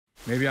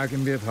Maybe I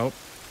can be of help.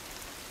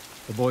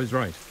 The boy's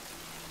right.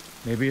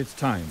 Maybe it's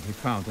time he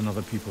found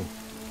another people.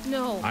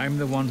 No. I'm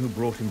the one who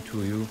brought him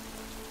to you,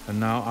 and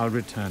now I'll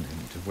return him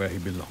to where he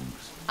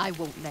belongs. I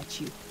won't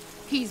let you.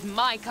 He's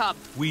my cub.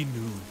 We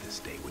knew this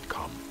day would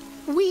come.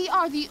 We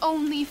are the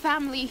only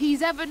family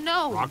he's ever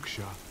known.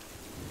 Raksha.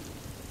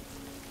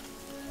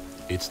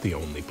 It's the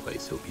only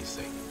place he'll be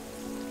safe.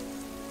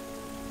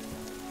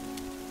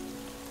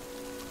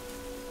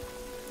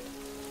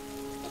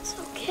 It's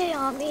okay,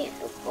 Ami.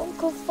 It won't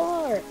go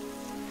far.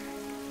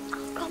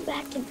 I'll come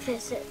back and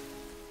visit.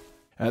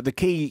 The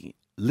key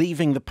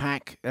leaving the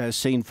pack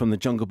scene from the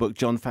Jungle Book.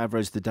 Jon Favreau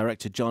is the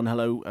director. Jon,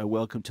 hello,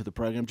 welcome to the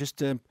program.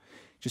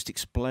 Just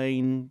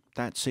explain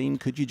that scene,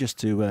 could you, just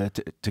to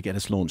get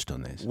us launched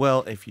on this?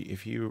 Well, if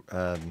you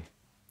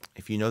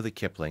know the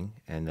Kipling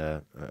and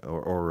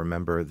or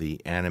remember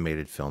the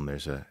animated film,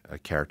 there's a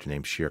character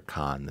named Shere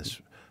Khan,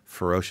 this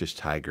ferocious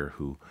tiger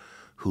who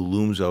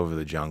looms over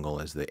the jungle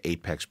as the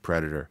apex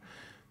predator,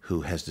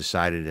 who has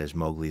decided, as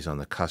Mowgli's on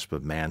the cusp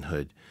of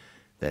manhood,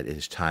 that it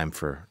is time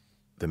for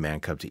the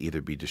man cub to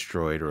either be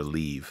destroyed or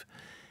leave,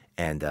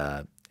 and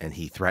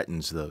he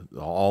threatens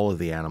all of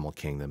the animal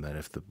kingdom that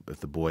if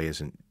the boy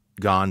isn't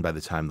gone by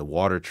the time the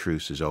water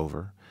truce is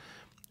over,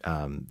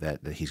 that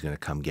he's going to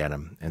come get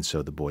him. And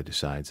so the boy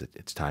decides that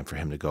it's time for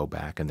him to go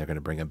back, and they're going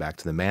to bring him back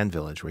to the man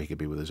village where he could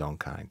be with his own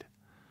kind.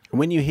 And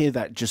when you hear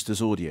that just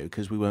as audio,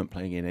 because we weren't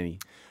playing in any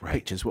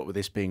pictures, what with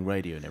this being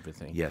radio and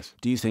everything, yes.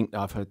 Do you think,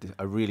 I've heard this,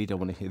 I really don't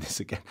want to hear this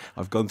again,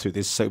 I've gone through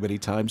this so many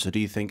times, or do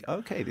you think,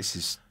 okay, this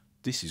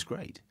is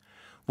great?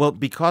 Well,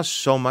 because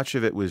so much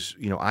of it was,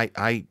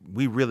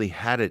 we really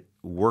had it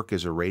work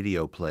as a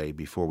radio play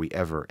before we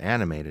ever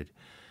animated.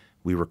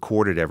 We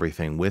recorded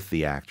everything with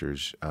the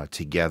actors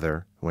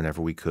together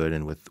whenever we could,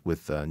 and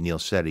with Neil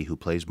Sethi, who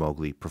plays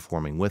Mowgli,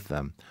 performing with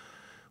them.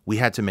 We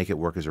had to make it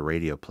work as a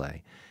radio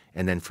play.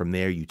 And then from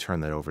there, you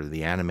turn that over to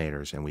the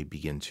animators, and we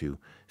begin to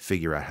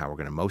figure out how we're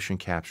going to motion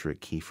capture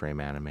it,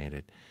 keyframe animate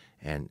it,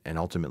 and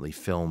ultimately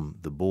film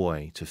the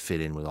boy to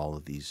fit in with all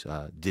of these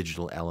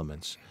digital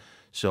elements.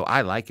 So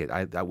I like it.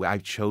 I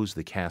chose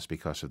the cast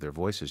because of their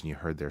voices, and you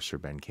heard there Sir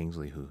Ben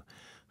Kingsley,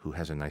 who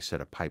has a nice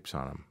set of pipes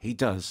on him. He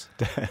does.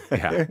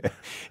 Yeah.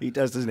 He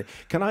does, doesn't he?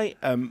 Can I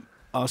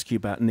ask you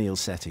about Neil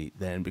Sethi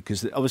then?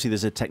 Because obviously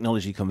there's a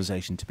technology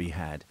conversation to be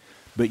had,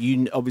 but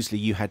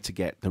you had to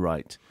get the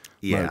right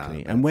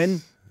Mowgli. And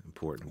when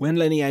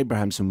Lenny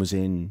Abrahamson was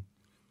in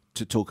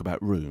to talk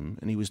about Room,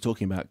 and he was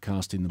talking about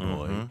casting the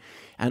boy,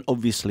 and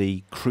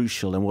obviously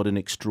crucial, and what an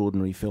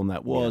extraordinary film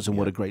that was, and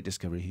what a great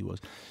discovery he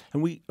was.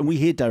 And we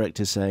hear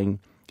directors saying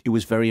it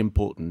was very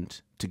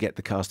important to get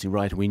the casting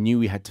right, and we knew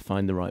we had to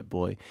find the right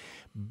boy.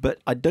 But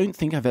I don't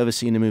think I've ever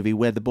seen a movie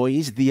where the boy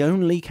is the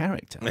only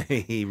character.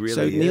 He really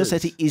so is. Neil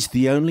Sethi is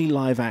the only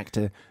live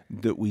actor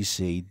that we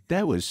see.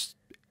 There was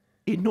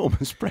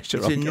enormous pressure.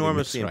 It's on enormously getting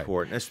this right.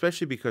 important,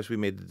 especially because we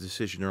made the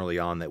decision early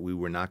on that we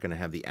were not going to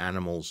have the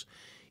animals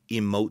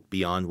emote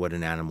beyond what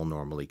an animal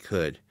normally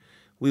could.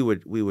 We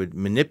would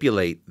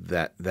manipulate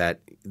that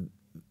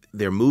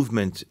their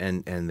movement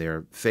and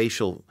their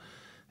facial,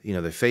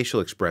 their facial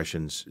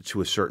expressions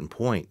to a certain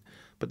point.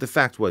 But the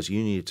fact was,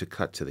 you needed to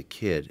cut to the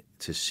kid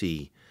to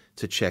see,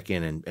 to check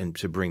in, and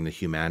to bring the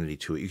humanity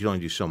to it. You could only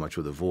do so much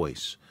with a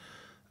voice,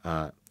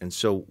 and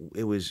so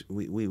it was.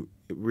 We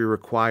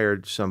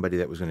required somebody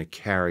that was going to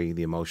carry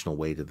the emotional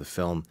weight of the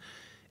film,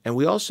 and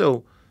we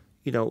also,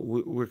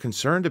 we're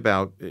concerned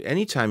about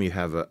anytime you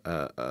have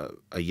a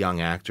young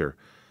actor,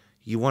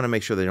 you want to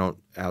make sure they don't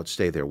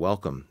outstay their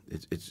welcome.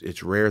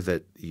 It's rare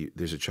that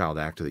there's a child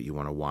actor that you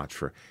want to watch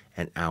for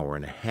an hour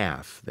and a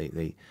half.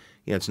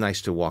 It's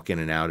nice to walk in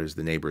and out as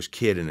the neighbor's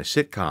kid in a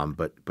sitcom,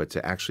 but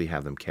to actually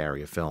have them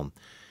carry a film,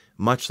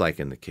 much like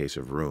in the case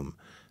of Room,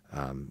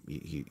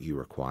 you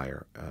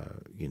require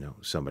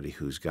somebody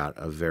who's got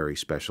a very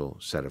special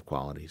set of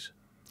qualities.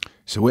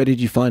 So where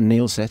did you find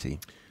Neil Sethi?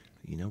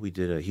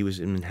 He was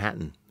in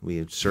Manhattan. We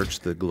had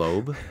searched the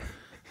globe.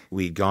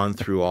 We'd gone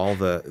through all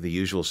the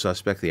usual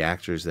suspects, the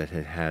actors that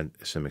had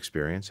some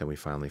experience, and we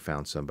finally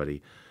found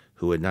somebody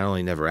who had not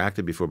only never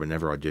acted before, but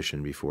never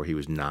auditioned before. He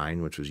was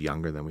 9, which was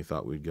younger than we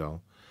thought we'd go.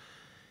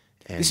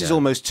 And, this is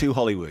almost too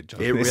Hollywood,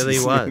 Jon. It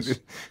really was.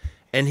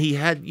 And he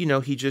had,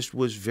 he just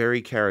was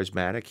very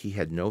charismatic. He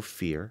had no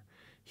fear.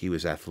 He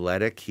was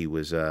athletic. He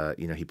was,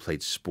 he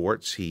played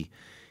sports. He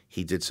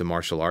did some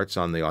martial arts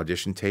on the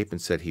audition tape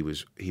and said he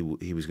was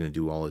going to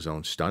do all his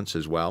own stunts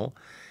as well.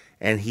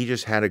 And he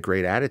just had a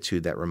great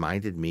attitude that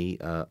reminded me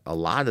a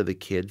lot of the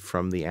kid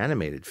from the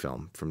animated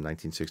film from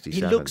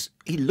 1967.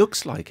 He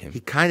looks like him.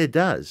 He kind of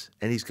does.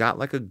 And he's got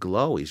like a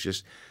glow.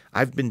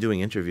 I've been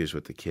doing interviews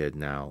with the kid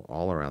now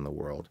all around the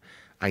world.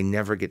 I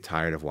never get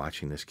tired of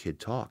watching this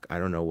kid talk. I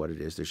don't know what it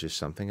is. There's just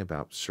something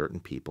about certain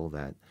people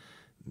that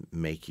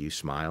make you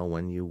smile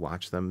when you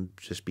watch them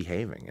just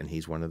behaving. And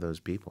he's one of those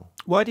people.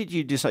 Why did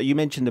you decide? You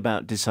mentioned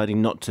about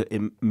deciding not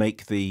to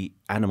make the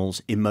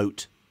animals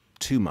emote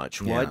too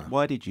much.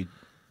 Why did you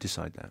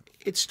decide that?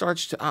 It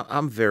starts to.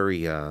 I'm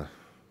very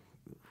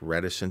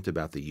reticent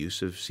about the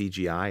use of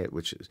CGI,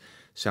 which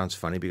sounds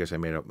funny because I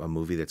made a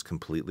movie that's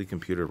completely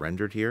computer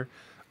rendered here,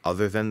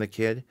 other than the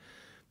kid.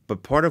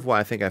 But part of why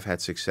I think I've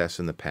had success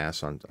in the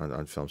past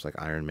on films like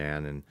Iron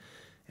Man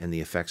and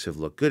the effects have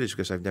looked good is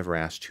because I've never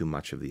asked too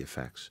much of the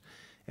effects.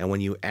 And when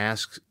you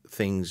ask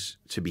things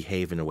to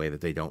behave in a way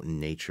that they don't in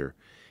nature,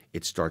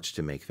 it starts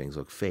to make things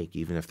look fake,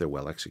 even if they're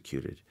well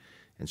executed.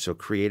 And so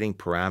creating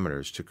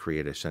parameters to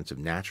create a sense of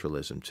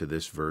naturalism to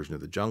this version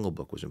of the Jungle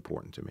Book was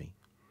important to me.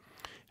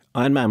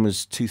 Iron Man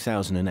was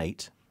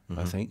 2008,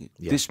 I think.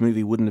 Yeah. This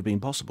movie wouldn't have been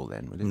possible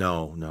then, would it?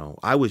 No, no.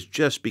 I was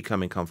just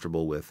becoming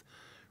comfortable with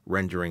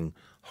rendering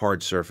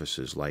hard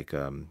surfaces like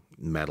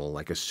metal,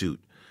 like a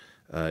suit.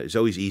 It's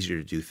always easier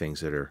to do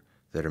things that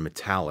are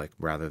metallic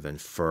rather than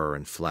fur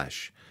and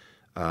flesh.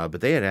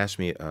 But they had asked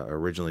me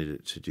originally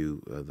to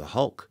do the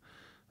Hulk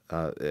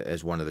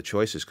as one of the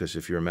choices, because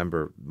if you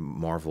remember,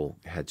 Marvel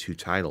had two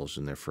titles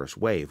in their first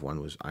wave.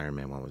 One was Iron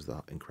Man, one was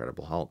the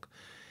Incredible Hulk.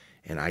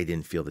 And I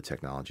didn't feel the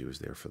technology was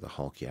there for the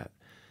Hulk yet.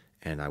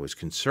 And I was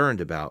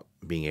concerned about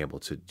being able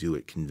to do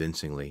it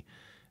convincingly.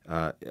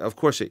 Of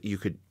course,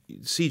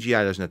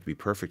 CGI doesn't have to be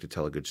perfect to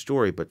tell a good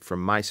story, but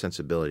from my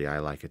sensibility, I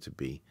like it to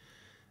be,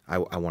 I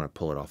want to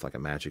pull it off like a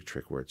magic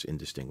trick where it's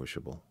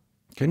indistinguishable.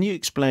 Can you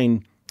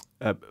explain,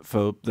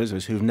 for those of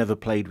us who've never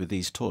played with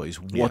these toys,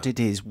 what it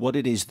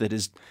is that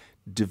has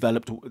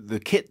developed,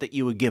 the kit that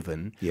you were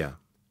given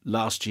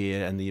last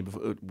year and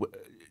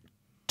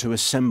to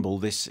assemble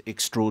this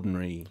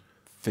extraordinary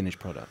finished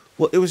product?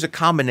 Well, it was a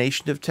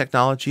combination of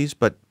technologies,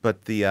 but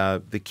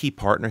the key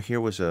partner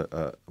here was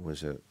a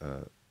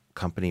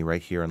company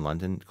right here in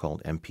London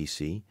called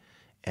MPC,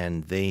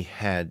 and they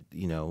had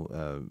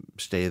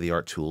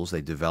state-of-the-art tools.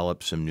 They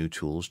developed some new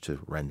tools to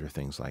render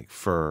things like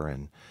fur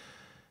and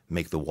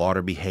make the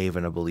water behave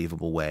in a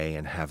believable way,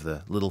 and have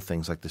the little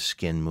things like the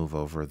skin move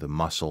over the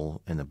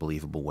muscle in a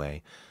believable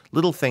way.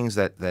 Little things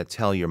that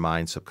tell your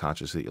mind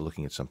subconsciously that you're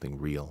looking at something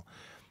real.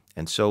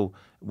 And so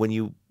when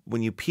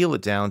you peel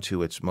it down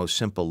to its most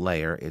simple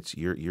layer,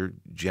 you're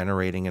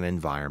generating an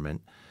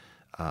environment,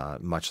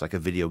 much like a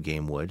video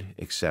game would,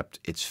 except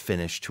it's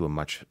finished to a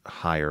much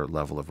higher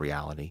level of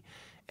reality.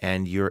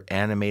 And you're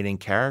animating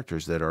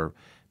characters that are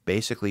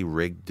basically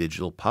rigged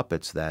digital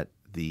puppets that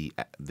the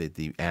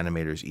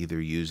animators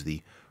either use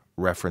the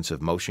reference of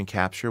motion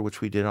capture,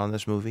 which we did on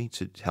this movie,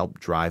 to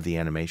help drive the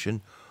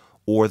animation,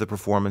 or the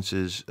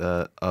performances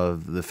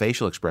of the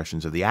facial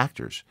expressions of the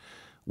actors,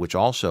 which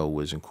also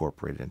was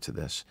incorporated into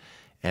this.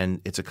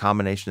 And it's a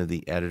combination of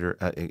the editor,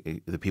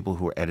 the people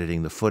who are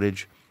editing the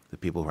footage, the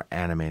people who are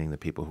animating, the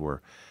people who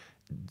are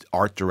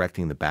art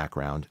directing the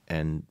background.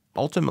 And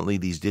ultimately,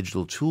 these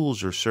digital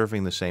tools are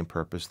serving the same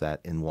purpose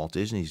that in Walt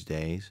Disney's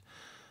days,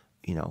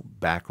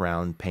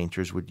 background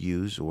painters would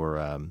use, or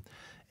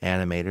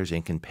animators,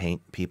 ink and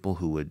paint people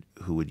who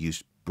would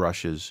use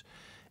brushes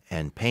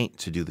and paint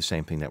to do the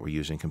same thing that we're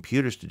using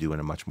computers to do in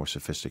a much more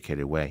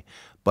sophisticated way.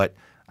 But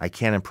I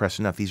can't impress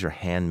enough. These are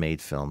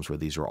handmade films where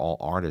these are all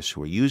artists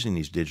who are using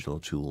these digital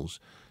tools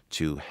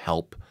to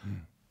help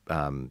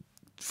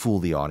fool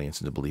the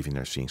audience into believing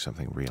they're seeing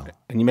something real.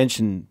 And you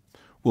mentioned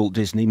Walt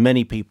Disney.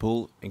 Many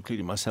people,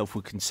 including myself,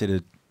 would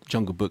consider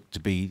Jungle Book to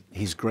be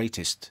his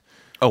greatest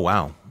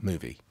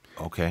movie.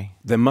 Okay.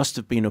 There must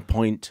have been a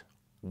point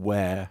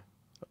where,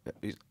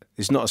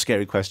 it's not a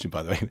scary question,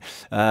 by the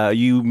way,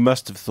 you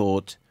must have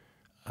thought,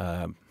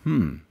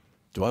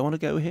 do I want to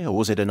go here? Or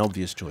was it an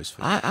obvious choice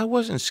for you? I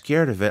wasn't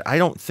scared of it. I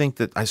don't think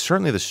that,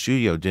 certainly the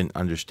studio didn't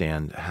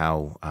understand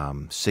how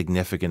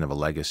significant of a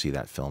legacy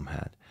that film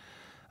had.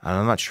 And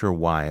I'm not sure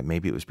why.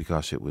 Maybe it was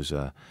because it was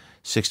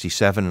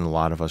 67 and a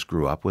lot of us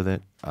grew up with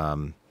it.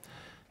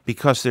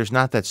 Because there's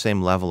not that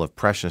same level of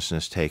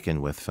preciousness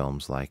taken with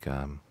films like,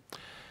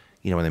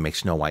 when they make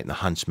Snow White and the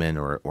Huntsman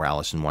or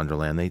Alice in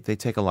Wonderland. They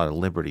take a lot of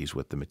liberties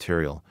with the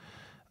material.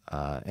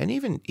 And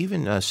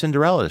even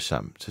Cinderella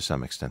to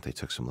some extent, they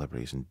took some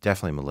liberties, and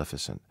definitely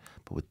Maleficent.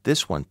 But with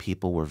this one,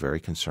 people were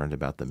very concerned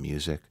about the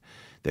music.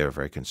 They were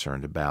very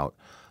concerned about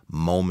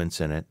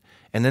moments in it.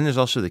 And then there's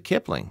also the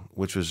Kipling,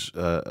 which was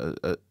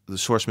the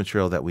source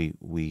material that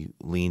we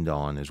leaned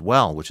on as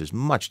well, which is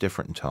much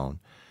different in tone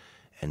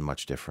and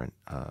much different.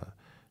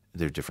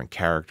 They're different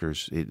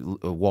characters.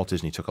 Walt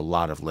Disney took a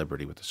lot of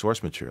liberty with the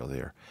source material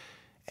there.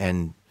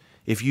 And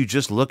if you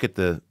just look at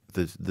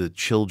the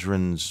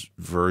children's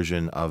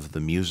version of the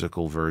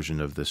musical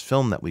version of this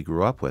film that we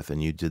grew up with,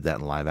 and you did that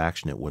in live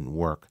action, it wouldn't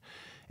work.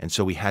 And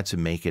so we had to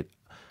make it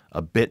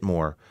a bit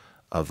more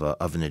of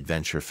an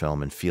adventure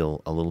film and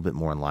feel a little bit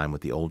more in line with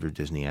the older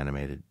Disney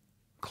animated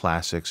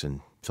classics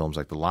and films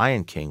like The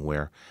Lion King,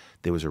 where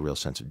there was a real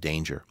sense of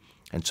danger.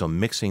 And so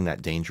mixing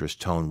that dangerous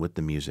tone with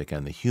the music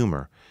and the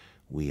humor,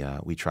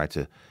 we tried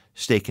to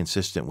stay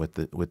consistent with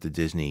the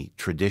Disney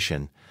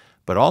tradition,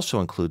 but also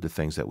include the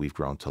things that we've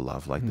grown to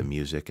love, like the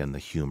music and the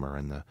humor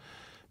and the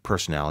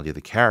personality of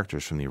the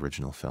characters from the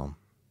original film.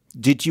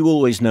 Did you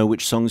always know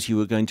which songs you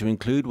were going to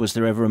include? Was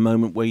there ever a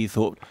moment where you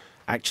thought,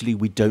 actually,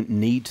 we don't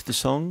need the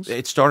songs?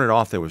 It started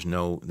off, there was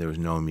no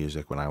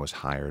music when I was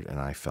hired, and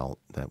I felt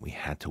that we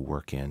had to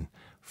work in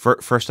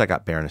first I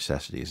got bare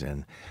necessities,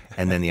 and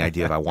then the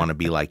idea of I want to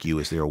be like you.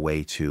 Is there a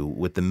way to,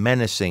 with the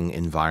menacing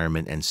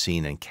environment and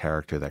scene and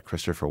character that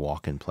Christopher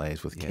Walken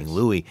plays with King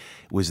Louis,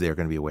 was there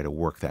going to be a way to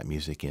work that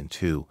music in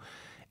too?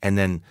 And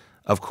then,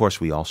 of course,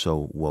 we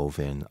also wove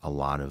in a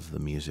lot of the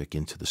music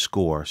into the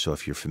score. So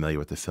if you're familiar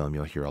with the film,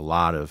 you'll hear a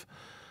lot of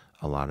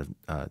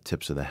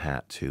tips of the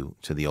hat to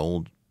the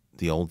old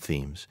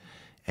themes.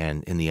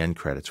 And in the end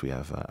credits, we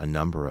have a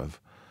number of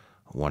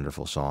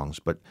wonderful songs.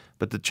 But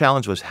the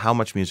challenge was, how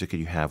much music could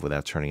you have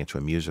without turning into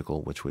a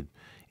musical, which would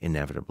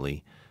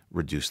inevitably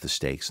reduce the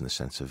stakes and the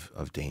sense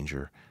of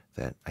danger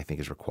that I think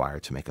is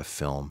required to make a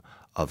film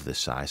of this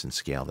size and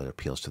scale that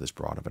appeals to this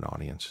broad of an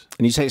audience.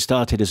 And you say it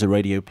started as a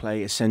radio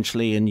play,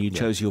 essentially, and you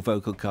chose your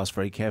vocal cast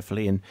very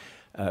carefully, and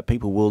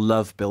people will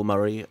love Bill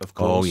Murray, of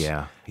course. Oh,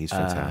 yeah. He's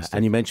fantastic.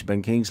 And you mentioned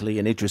Ben Kingsley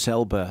and Idris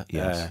Elba.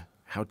 Yes.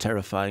 How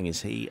terrifying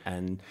is he?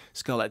 And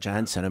Scarlett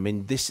Johansson. I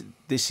mean, this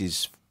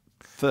is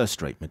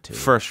first-rate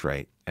material. First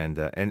rate, and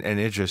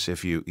Idris,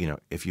 if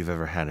you've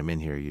ever had him in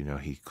here,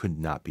 he could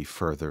not be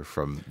further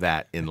from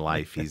that in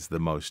life. He's the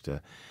most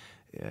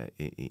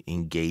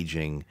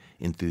engaging,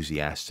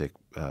 enthusiastic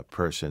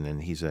person,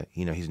 and he's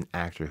an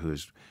actor who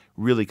is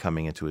really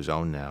coming into his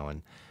own now.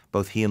 And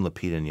both he and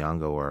Lupita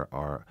Nyong'o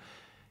are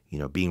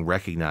being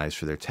recognized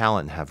for their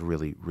talent and have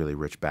really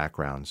rich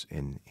backgrounds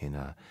in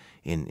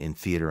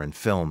theater and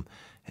film.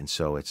 And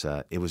so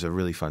it was a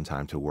really fun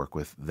time to work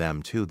with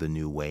them too, the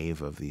new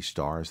wave of these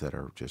stars that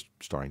are just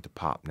starting to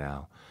pop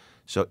now.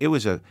 So it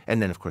was and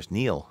then of course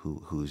Neil,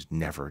 who's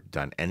never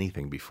done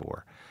anything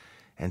before.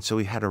 And so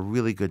we had a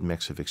really good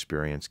mix of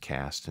experienced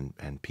cast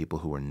and people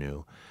who were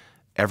new.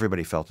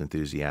 Everybody felt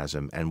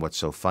enthusiasm, and what's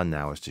so fun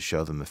now is to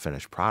show them the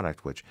finished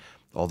product, which,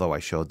 although I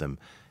showed them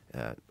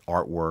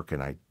artwork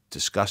and I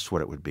discussed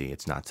what it would be,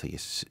 it's not till you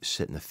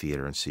sit in the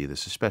theater and see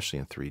this, especially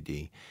in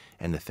 3D,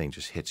 and the thing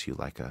just hits you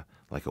like a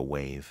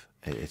wave.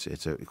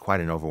 It's quite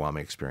an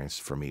overwhelming experience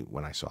for me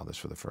when I saw this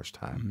for the first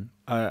time.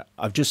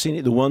 I've just seen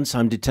it the once.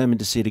 I'm determined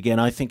to see it again.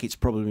 I think it's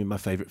probably my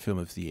favorite film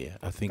of the year.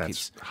 I think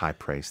it's high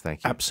praise.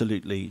 Thank you.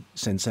 Absolutely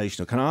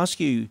sensational. Can I ask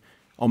you,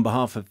 on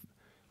behalf of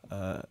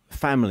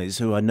families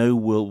who I know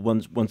will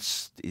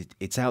once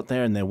it's out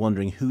there and they're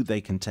wondering who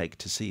they can take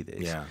to see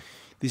this? Yeah.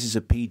 This is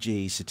a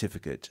PG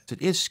certificate. It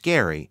is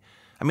scary.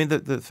 I mean,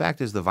 the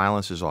fact is the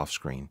violence is off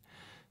screen.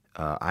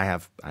 I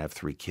have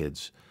 3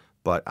 kids,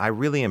 but I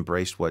really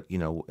embraced what,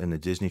 in the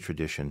Disney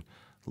tradition,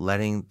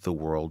 letting the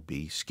world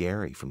be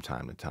scary from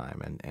time to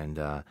time, and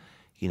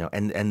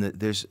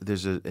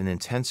there's an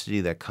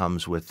intensity that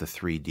comes with the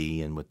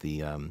 3D and with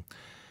the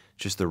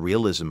just the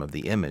realism of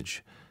the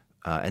image,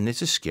 and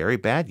it's a scary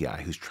bad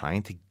guy who's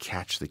trying to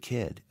catch the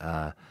kid.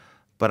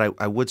 But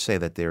I would say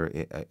that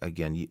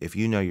again, if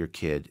you know your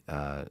kid,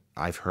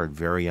 I've heard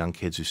very young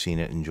kids who've seen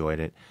it, enjoyed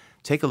it.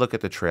 Take a look at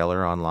the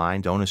trailer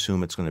online. Don't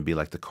assume it's going to be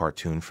like the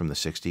cartoon from the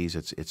 '60s.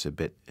 It's a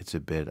bit.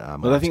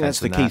 Well, I think that's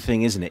the key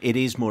thing, isn't it? It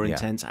is more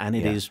intense, and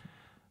it is.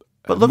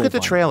 But look at the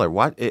trailer.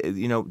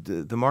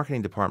 The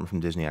marketing department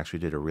from Disney actually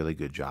did a really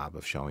good job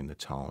of showing the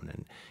tone.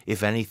 And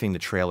if anything, the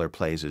trailer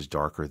plays is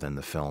darker than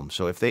the film.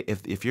 So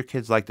if your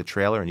kids like the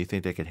trailer and you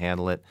think they could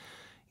handle it,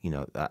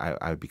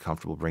 I would be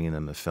comfortable bringing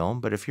them the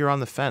film. But if you're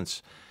on the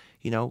fence,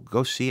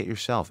 go see it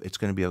yourself. It's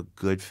going to be a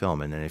good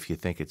film. And then if you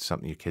think it's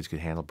something your kids could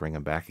handle, bring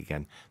them back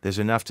again. There's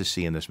enough to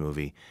see in this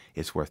movie.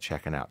 It's worth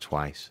checking out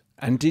twice.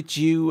 And did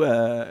you,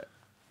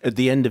 at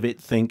the end of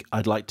it, think,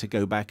 I'd like to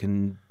go back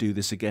and do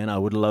this again? I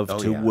would love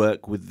to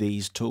work with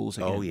these tools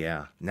again. Oh,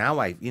 yeah. Now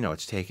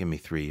it's taken me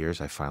 3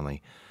 years.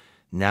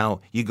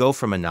 Now you go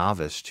from a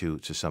novice to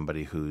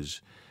somebody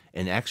who's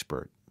an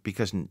expert,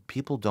 because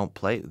people don't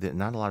play.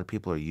 Not a lot of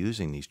people are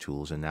using these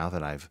tools. And now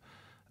that I've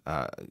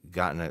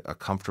gotten a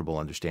comfortable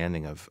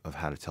understanding of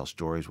how to tell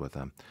stories with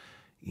them,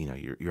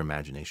 your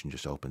imagination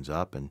just opens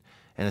up, and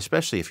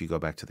especially if you go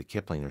back to the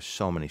Kipling, there's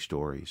so many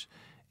stories,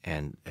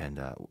 and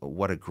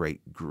what a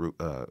great group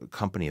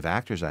company of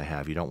actors I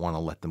have. You don't want to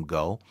let them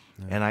go,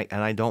 and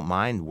I don't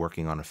mind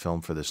working on a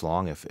film for this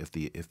long if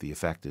the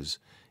effect is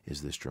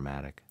this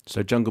dramatic.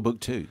 So Jungle Book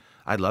 2.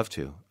 I'd love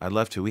to.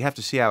 We have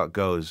to see how it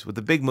goes with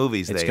the big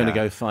movies. It's going to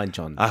go fine,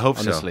 John. I hope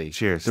honestly. so.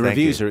 Cheers. The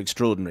reviews are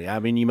extraordinary. I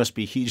mean, you must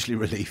be hugely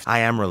relieved. I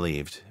am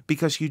relieved,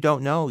 because you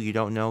don't know.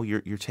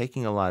 You're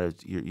taking a lot of.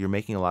 You're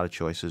making a lot of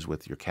choices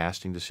with your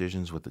casting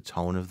decisions, with the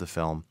tone of the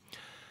film.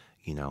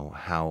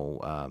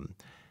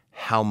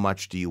 How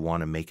much do you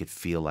want to make it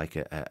feel like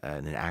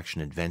an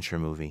action adventure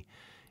movie?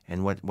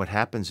 And what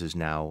happens is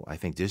now, I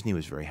think Disney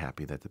was very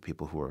happy that the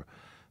people who were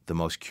the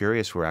most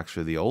curious were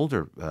actually the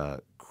older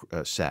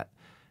set.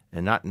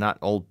 And not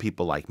old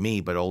people like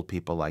me, but old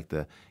people like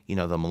the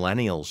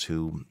millennials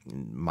who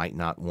might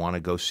not want to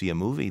go see a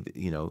movie,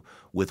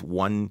 with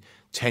one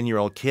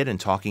 10-year-old kid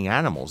and talking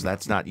animals.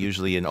 That's not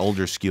usually an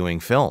older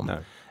skewing film. No.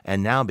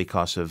 And now,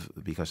 because of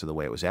the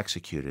way it was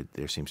executed,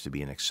 there seems to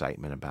be an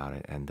excitement about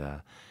it, and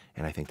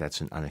I think that's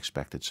an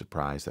unexpected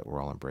surprise that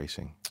we're all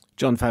embracing.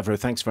 Jon Favreau,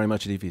 thanks very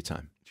much indeed for your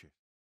time. Cheers.